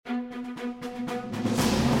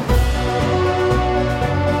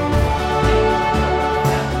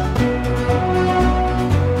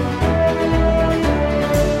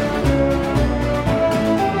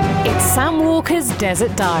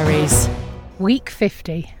Desert Diaries. Week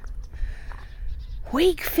 50.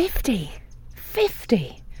 Week 50.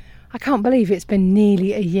 50. I can't believe it's been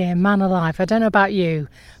nearly a year, man alive. I don't know about you,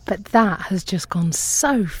 but that has just gone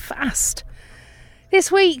so fast. This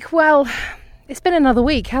week, well, it's been another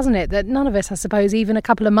week, hasn't it, that none of us, I suppose, even a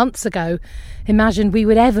couple of months ago, imagined we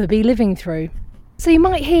would ever be living through. So you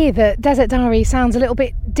might hear that Desert Diary sounds a little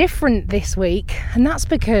bit different this week, and that's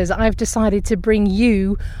because I've decided to bring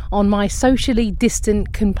you on my socially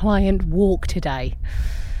distant, compliant walk today.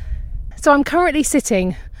 So I'm currently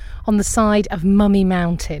sitting on the side of Mummy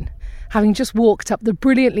Mountain, having just walked up the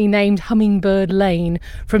brilliantly named Hummingbird Lane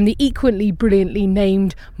from the equally brilliantly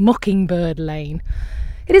named Mockingbird Lane.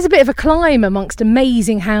 It is a bit of a climb amongst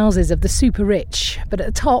amazing houses of the super rich, but at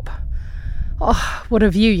the top, oh, what a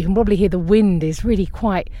view. You can probably hear the wind is really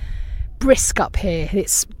quite brisk up here.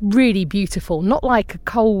 It's really beautiful. Not like a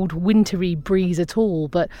cold, wintry breeze at all,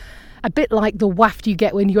 but a bit like the waft you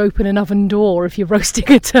get when you open an oven door if you're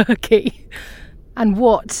roasting a turkey. And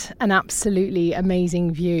what an absolutely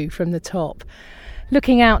amazing view from the top.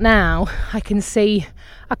 Looking out now, I can see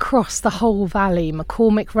across the whole valley,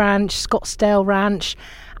 McCormick Ranch, Scottsdale Ranch,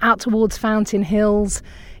 out towards Fountain Hills.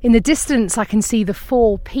 In the distance, I can see the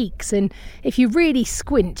four peaks, and if you really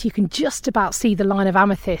squint, you can just about see the line of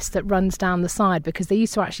amethyst that runs down the side, because they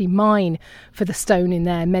used to actually mine for the stone in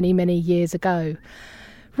there many, many years ago.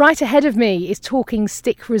 Right ahead of me is Talking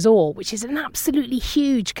Stick Resort, which is an absolutely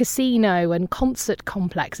huge casino and concert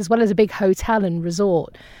complex, as well as a big hotel and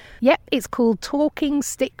resort. Yep, it's called Talking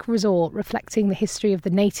Stick Resort, reflecting the history of the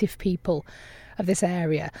native people of this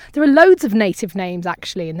area. There are loads of native names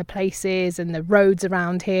actually in the places and the roads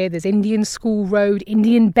around here. There's Indian School Road,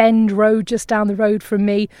 Indian Bend Road just down the road from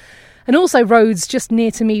me, and also roads just near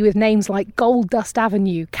to me with names like Gold Dust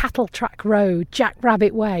Avenue, Cattle Track Road, Jack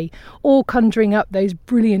Rabbit Way, all conjuring up those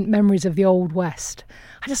brilliant memories of the Old West.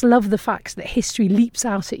 I just love the fact that history leaps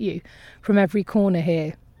out at you from every corner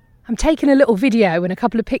here. I'm taking a little video and a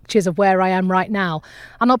couple of pictures of where I am right now,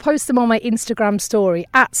 and I'll post them on my Instagram story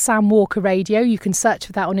at Sam Walker Radio. You can search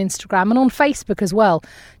for that on Instagram, and on Facebook as well.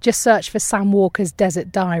 Just search for Sam Walker's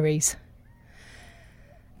Desert Diaries.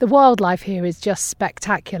 The wildlife here is just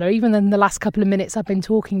spectacular. Even in the last couple of minutes I've been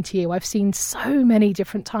talking to you, I've seen so many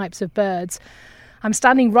different types of birds. I'm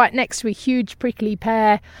standing right next to a huge prickly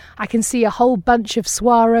pear. I can see a whole bunch of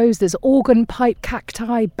swallows. There's organ pipe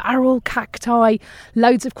cacti, barrel cacti,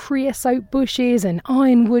 loads of creosote bushes and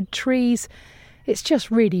ironwood trees. It's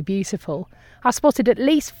just really beautiful. I spotted at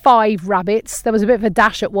least 5 rabbits. There was a bit of a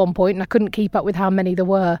dash at one point and I couldn't keep up with how many there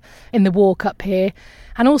were in the walk up here.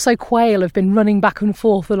 And also quail have been running back and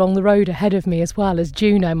forth along the road ahead of me, as well as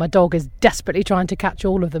Juno, my dog, is desperately trying to catch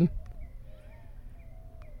all of them.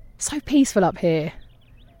 So peaceful up here,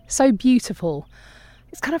 so beautiful.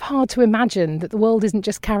 It's kind of hard to imagine that the world isn't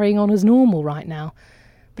just carrying on as normal right now.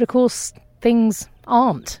 But of course, things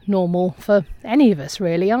aren't normal for any of us,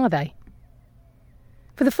 really, are they?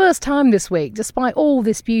 For the first time this week, despite all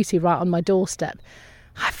this beauty right on my doorstep,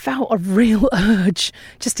 I felt a real urge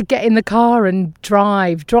just to get in the car and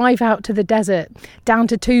drive out to the desert, down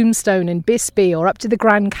to Tombstone and Bisbee, or up to the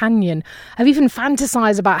Grand Canyon. I've even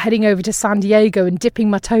fantasised about heading over to San Diego and dipping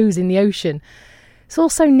my toes in the ocean. It's all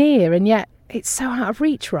so near, and yet it's so out of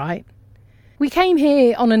reach, right? We came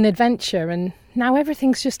here on an adventure, and now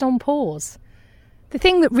everything's just on pause. The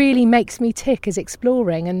thing that really makes me tick is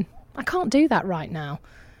exploring, and I can't do that right now.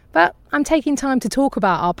 But I'm taking time to talk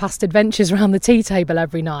about our past adventures around the tea table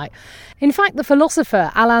every night. In fact, the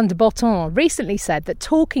philosopher Alain de Botton recently said that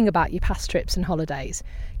talking about your past trips and holidays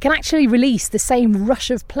can actually release the same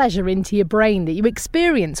rush of pleasure into your brain that you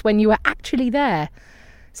experience when you were actually there.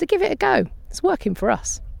 So give it a go. It's working for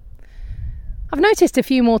us. I've noticed a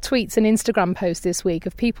few more tweets and Instagram posts this week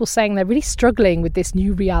of people saying they're really struggling with this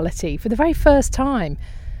new reality for the very first time.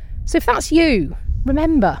 So if that's you,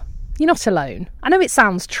 remember, you're not alone. I know it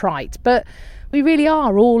sounds trite, but we really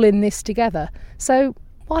are all in this together. So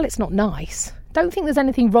while it's not nice, don't think there's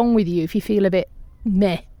anything wrong with you if you feel a bit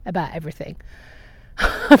meh about everything.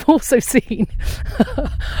 I've also seen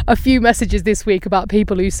a few messages this week about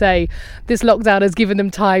people who say this lockdown has given them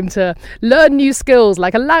time to learn new skills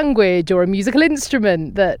like a language or a musical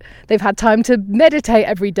instrument, that they've had time to meditate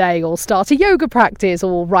every day or start a yoga practice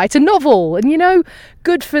or write a novel. And, you know,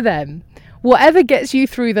 good for them. Whatever gets you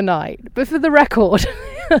through the night. But for the record,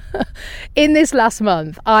 in this last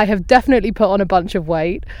month, I have definitely put on a bunch of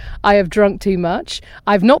weight. I have drunk too much.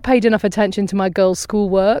 I've not paid enough attention to my girls'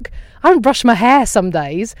 schoolwork. I haven't brushed my hair some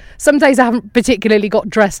days. Some days I haven't particularly got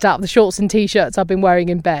dressed out of the shorts and t-shirts I've been wearing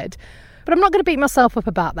in bed. But I'm not going to beat myself up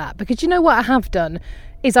about that, because you know what I have done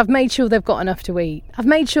is I've made sure they've got enough to eat. I've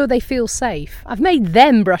made sure they feel safe. I've made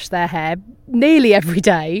them brush their hair nearly every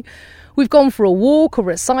day. We've gone for a walk or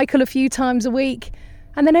a cycle a few times a week,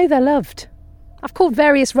 and they know they're loved. I've called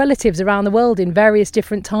various relatives around the world in various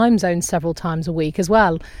different time zones several times a week as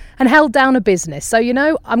well, and held down a business. So,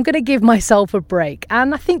 I'm going to give myself a break,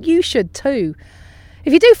 and I think you should too.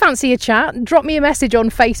 If you do fancy a chat, drop me a message on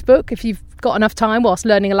Facebook if you've got enough time whilst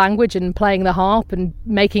learning a language and playing the harp and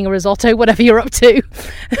making a risotto, whatever you're up to.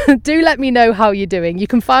 Do let me know how you're doing. You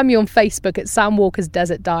can find me on Facebook at Sam Walker's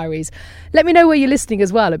Desert Diaries. Let me know where you're listening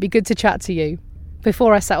as well. It'd be good to chat to you.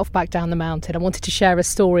 Before I set off back down the mountain, I wanted to share a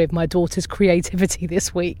story of my daughter's creativity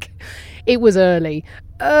this week. It was early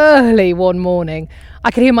one morning.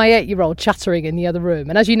 I could hear my 8-year-old chattering in the other room.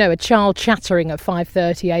 And as you know, a child chattering at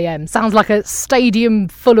 5:30 a.m. sounds like a stadium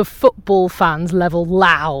full of football fans level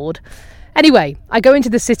loud. Anyway, I go into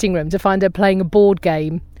the sitting room to find her playing a board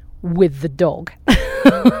game with the dog.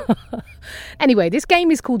 Anyway, this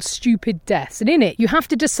game is called Stupid Deaths, and in it you have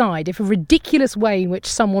to decide if a ridiculous way in which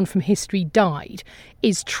someone from history died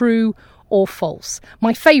is true or false.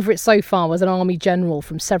 My favourite so far was an army general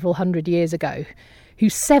from several hundred years ago who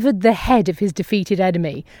severed the head of his defeated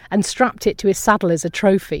enemy and strapped it to his saddle as a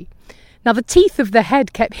trophy. Now, the teeth of the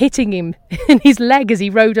head kept hitting him in his leg as he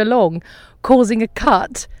rode along, causing a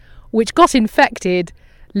cut, which got infected,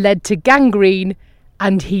 led to gangrene,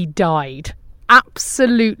 and he died.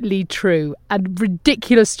 Absolutely true and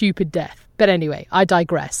ridiculous stupid death. But anyway, I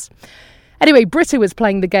digress. Anyway, Britta was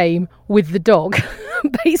playing the game with the dog,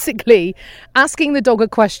 basically asking the dog a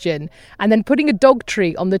question and then putting a dog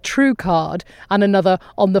treat on the true card and another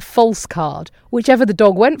on the false card. Whichever the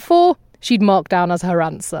dog went for, she'd mark down as her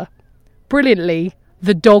answer. Brilliantly,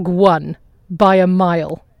 the dog won by a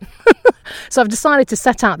mile. So I've decided to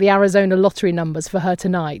set out the Arizona lottery numbers for her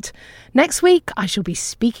tonight. Next week, I shall be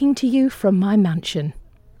speaking to you from my mansion.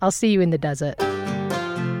 I'll see you in the desert.